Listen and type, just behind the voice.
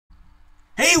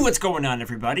Hey, what's going on,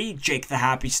 everybody? Jake the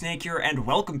Happy Snake here, and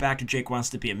welcome back to Jake Wants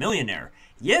to Be a Millionaire.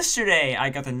 Yesterday, I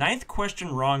got the 9th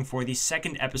question wrong for the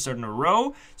 2nd episode in a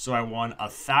row, so I won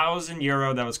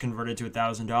 €1,000 that was converted to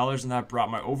 $1,000, and that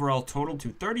brought my overall total to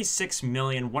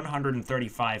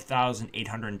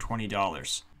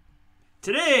 $36,135,820.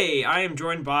 Today, I am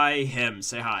joined by him.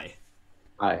 Say hi.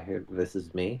 Hi, this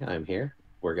is me. I'm here.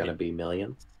 We're gonna be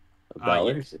millions of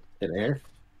dollars in air.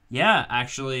 Yeah,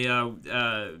 actually,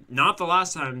 not the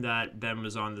last time that Ben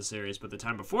was on the series, but the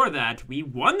time before that, we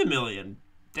won the million,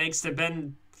 thanks to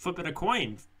Ben flipping a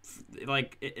coin,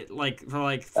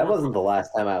 That wasn't the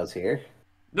last time I was here.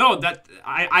 No, that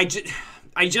I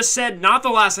just said not the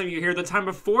last time you were here, the time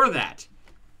before that.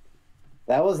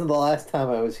 That wasn't the last time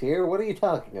I was here. What are you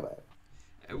talking about?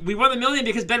 We won the million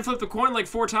because Ben flipped the coin like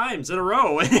 4 times in a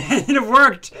row, and it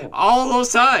worked all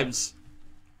those times.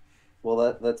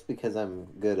 Well, that's because I'm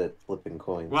good at flipping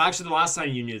coins. Well, actually, the last time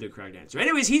you knew the correct answer.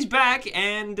 Anyways, he's back,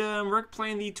 and we're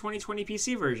playing the 2020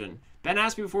 PC version. Ben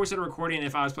asked me before we started recording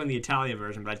if I was playing the Italian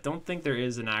version, but I don't think there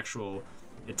is an actual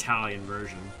Italian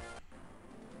version.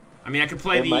 I mean, I could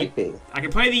play might be. I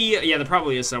could play the yeah, there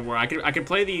probably is somewhere. I could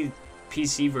play the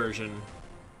PC version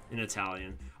in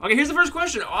Italian. Okay, here's the first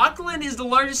question. Auckland is the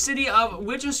largest city of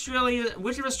which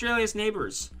of Australia's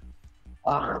neighbors?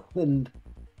 Auckland.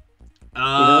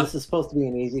 This is supposed to be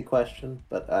an easy question,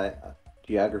 but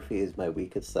geography is my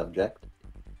weakest subject.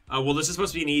 Well, this is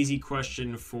supposed to be an easy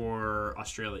question for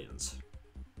Australians.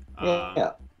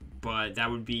 Yeah. But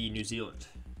that would be New Zealand.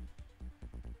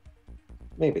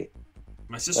 Maybe.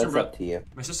 My sister That's up to you.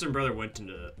 My sister and brother went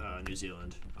into New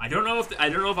Zealand. I don't know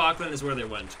if Auckland is where they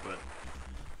went, but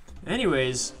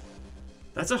anyways,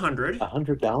 that's 100.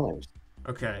 $100.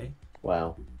 Okay.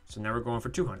 Wow. So now we're going for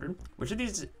 200. Which of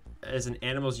these is an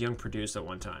animal's young produced at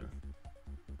one time?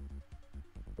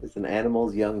 Is an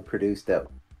animal's young produced at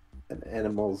an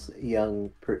animal's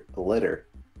young litter?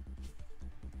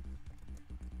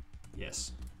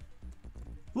 Yes.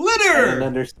 I Litter! didn't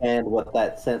understand what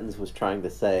that sentence was trying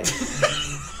to say.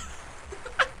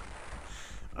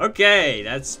 Okay,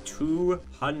 that's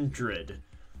 200.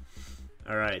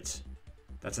 All right.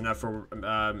 That's enough for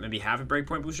maybe half a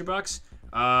breakpoint booster box.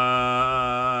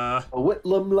 A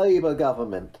Whitlam Labour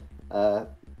government.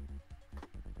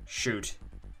 Shoot.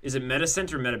 Is it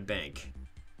Metacent or Metabank?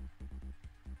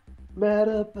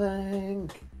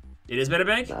 Metabank. It is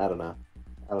Metabank? I don't know.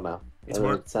 It's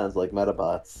more... It sounds like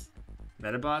Metabots.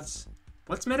 Metabots?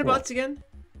 What's Metabots again?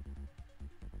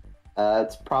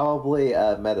 It's probably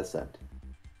Metacent.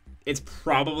 It's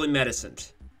probably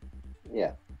Metacent.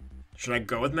 Yeah. Should I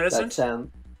go with Metacent?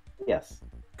 Yes.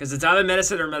 Because it's either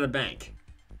Metacent or Metabank.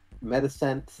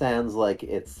 Metacent sounds like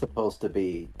it's supposed to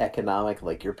be economic,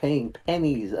 like you're paying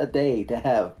pennies a day to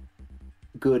have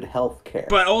good health care.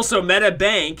 But also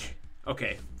Metabank.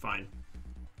 Okay, fine.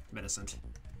 Metacent.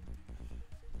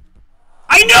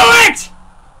 I knew it!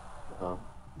 Oh.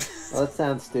 Well, that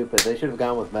sounds stupid. They should have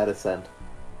gone with Metacent.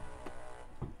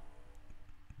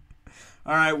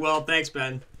 Alright, well, thanks,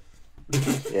 Ben.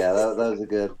 Yeah, that was a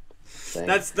good thing.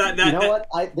 You know what?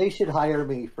 They should hire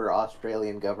me for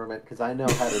Australian government because I know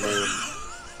how to name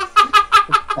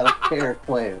healthcare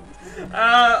plans.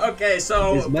 Okay,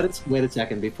 so wait a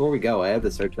second. Before we go, I have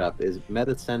to search up. Is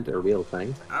Metacent a real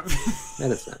thing?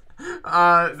 Metacent.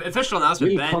 Official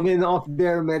announcement, Ben. Coming off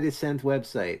their Metacent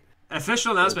website.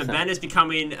 Official announcement, Ben is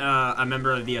becoming a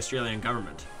member of the Australian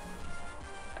government.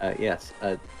 Yes.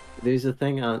 There's a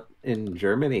thing in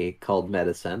Germany called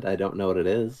Metacent. I don't know what it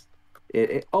is.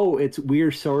 It's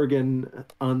Wir sorgen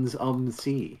uns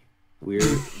Sie. We're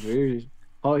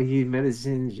he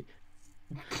medicine.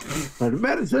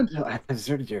 Medicine. I'm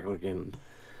surgical.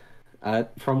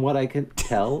 From what I can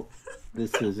tell,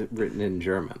 this is written in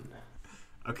German.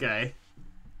 Okay.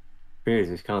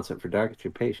 Experience constant for doctor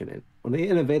patient in one of the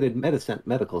innovative Metacent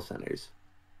medical centers.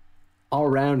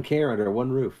 All-round care under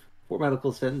one roof. 4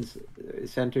 medical centers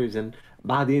in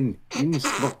Baden,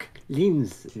 Innsbruck,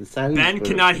 Linz, and Salzburg. Ben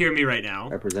cannot hear me right now.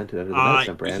 Represented under the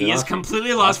Medicent brand. He has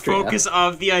completely lost focus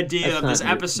of the idea of this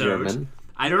episode. German.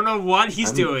 I don't know what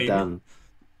he's doing. Done.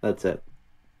 That's it.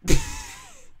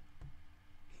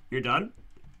 You're done?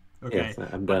 Okay. Yes,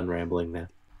 I'm done rambling now.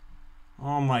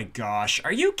 Oh my gosh.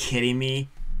 Are you kidding me?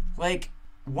 Like,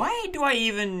 why do I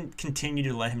even continue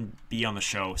to let him be on the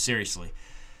show? Seriously.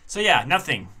 So yeah,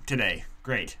 nothing today.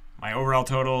 Great. My overall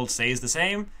total stays the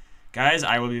same. Guys,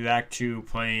 I will be back to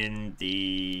playing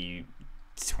the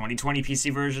 2020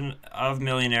 PC version of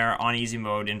Millionaire on easy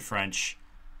mode in French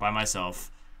by myself.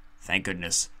 Thank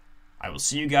goodness. I will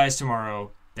see you guys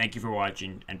tomorrow. Thank you for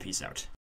watching, and peace out.